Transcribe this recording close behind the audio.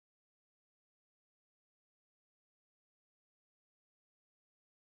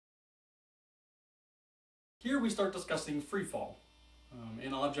Here we start discussing free fall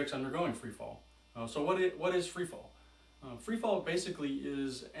and objects undergoing free fall. So what is free fall? Free fall basically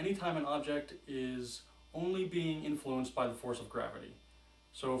is anytime an object is only being influenced by the force of gravity.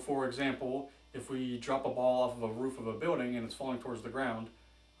 So for example, if we drop a ball off of a roof of a building and it's falling towards the ground,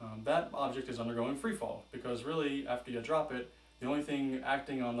 that object is undergoing free fall, because really after you drop it, the only thing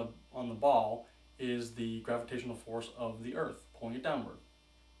acting on the ball is the gravitational force of the earth pulling it downward.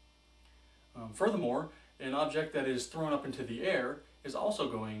 Furthermore, an object that is thrown up into the air is also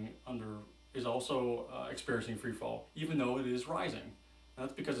experiencing free fall, even though it is rising. And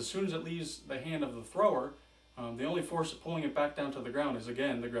that's because as soon as it leaves the hand of the thrower, the only force pulling it back down to the ground is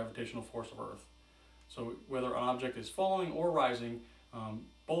again the gravitational force of Earth. So whether an object is falling or rising,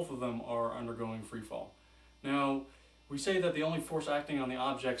 both of them are undergoing free fall. Now, we say that the only force acting on the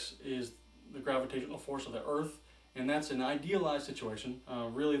objects is the gravitational force of the Earth, and that's an idealized situation.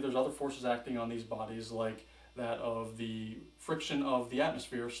 Really, there's other forces acting on these bodies, like that of the friction of the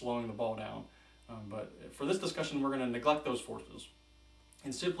atmosphere slowing the ball down. But for this discussion, we're going to neglect those forces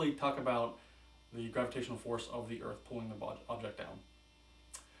and simply talk about the gravitational force of the Earth pulling the object down.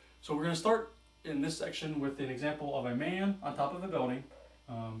 So we're going to start in this section with an example of a man on top of a building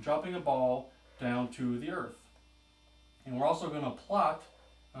dropping a ball down to the Earth. And we're also going to plot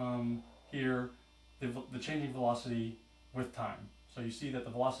here the changing velocity with time. So you see that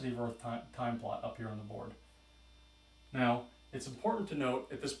the velocity of Earth time plot up here on the board. Now, it's important to note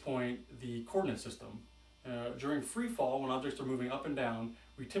at this point the coordinate system. During free fall, when objects are moving up and down,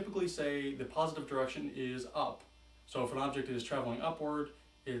 we typically say the positive direction is up. So if an object is traveling upward,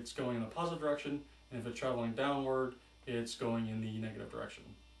 it's going in a positive direction, and if it's traveling downward, it's going in the negative direction.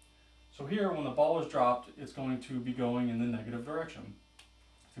 So here, when the ball is dropped, it's going to be going in the negative direction.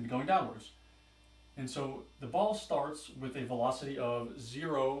 It's going to be going downwards. And so the ball starts with a velocity of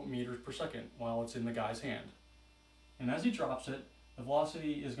 0 meters per second while it's in the guy's hand. And as he drops it, the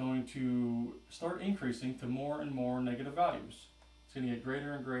velocity is going to start increasing to more and more negative values. It's going to get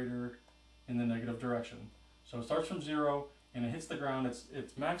greater and greater in the negative direction. So it starts from 0 and it hits the ground.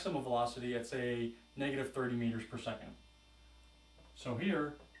 Its maximum velocity at, say, negative 30 meters per second. So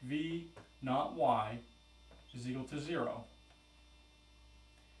here, v naught y is equal to 0.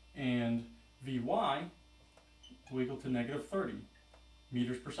 And Vy will equal to negative 30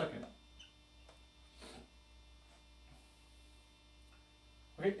 meters per second.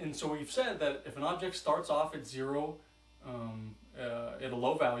 Okay, and so we've said that if an object starts off at 0 at a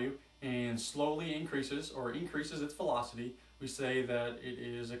low value and slowly increases its velocity, we say that it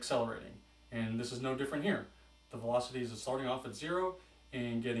is accelerating. And this is no different here. The velocity is starting off at 0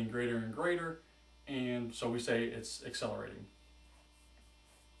 and getting greater and greater, and so we say it's accelerating.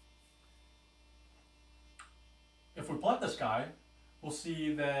 If we plot this guy, we'll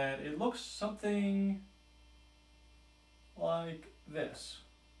see that it looks something like this.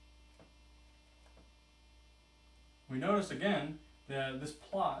 We notice again that this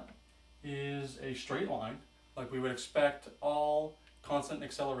plot is a straight line, like we would expect all constant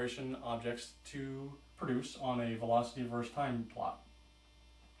acceleration objects to produce on a velocity versus time plot.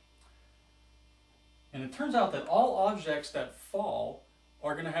 And it turns out that all objects that fall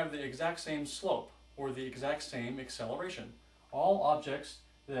are going to have the exact same slope, or the exact same acceleration. All objects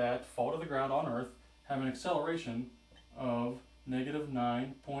that fall to the ground on Earth have an acceleration of negative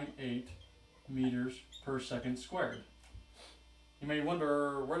 9.8 meters per second squared. You may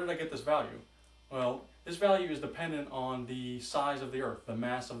wonder, where did I get this value? Well, this value is dependent on the size of the Earth, the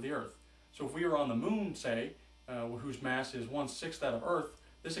mass of the Earth. So if we were on the moon, say, whose mass is 1/6 that of Earth,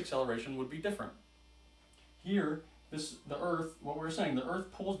 this acceleration would be different. Here, the Earth, what we're saying, the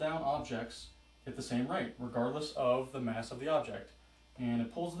Earth pulls down objects at the same rate, regardless of the mass of the object. And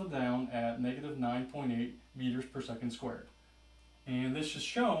it pulls them down at negative 9.8 meters per second squared. And this is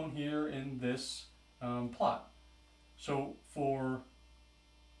shown here in this plot. So for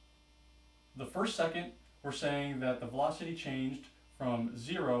the first second, we're saying that the velocity changed from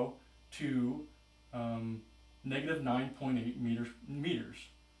 0 to negative 9.8 meters.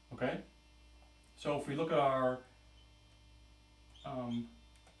 Okay? So if we look at our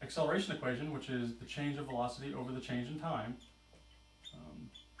acceleration equation, which is the change of velocity over the change in time.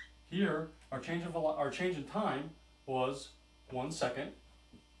 Here, our change in time was 1 second,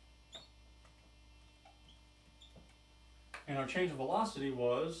 and our change of velocity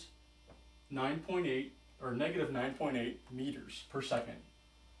was 9.8 or negative 9.8 meters per second.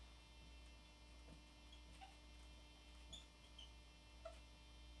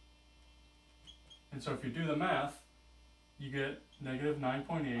 And so if you do the math, you get negative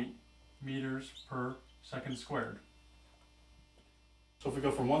 9.8 meters per second squared. So if we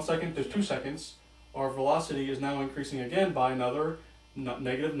go from 1 second to 2 seconds, our velocity is now increasing again by another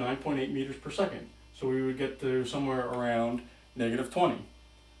negative 9.8 meters per second. So we would get to somewhere around negative 20.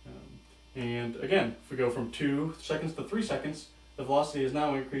 And again, if we go from 2 seconds to 3 seconds, the velocity is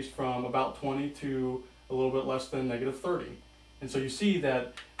now increased from about 20 to a little bit less than negative 30. And so you see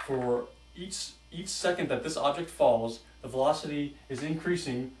that for each second that this object falls, the velocity is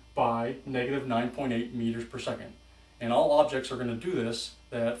increasing by negative 9.8 meters per second. And all objects are going to do this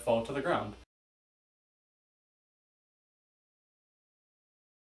that fall to the ground.